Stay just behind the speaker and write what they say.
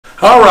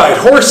All right,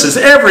 horses.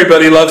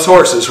 Everybody loves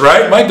horses,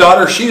 right? My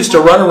daughter, she used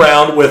to run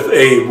around with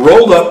a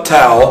rolled up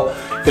towel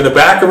in the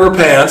back of her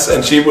pants,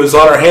 and she was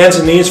on her hands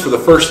and knees for the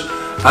first,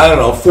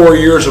 4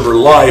 years of her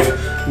life,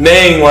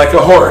 neighing like a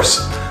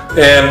horse.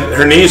 And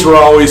her knees were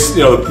always,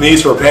 the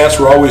knees of her pants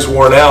were always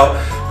worn out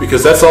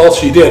because that's all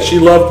she did. She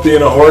loved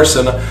being a horse,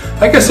 and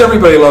I guess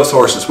everybody loves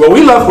horses. Well,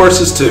 we love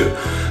horses too.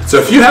 So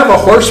if you have a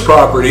horse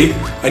property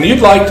and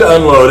you'd like to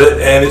unload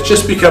it and it's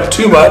just become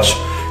too much,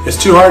 it's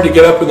too hard to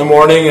get up in the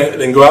morning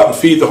and go out and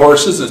feed the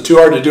horses, it's too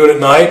hard to do it at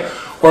night,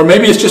 or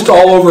maybe it's just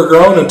all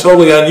overgrown and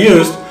totally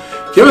unused,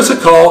 give us a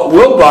call.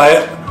 We'll buy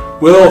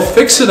it, we'll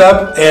fix it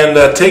up and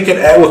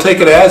we'll take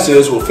it as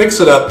is, we'll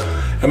fix it up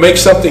and make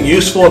something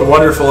useful and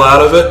wonderful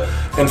out of it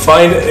and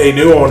find a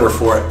new owner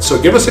for it.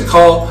 So give us a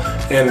call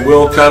and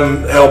we'll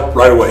come help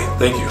right away.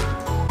 Thank you.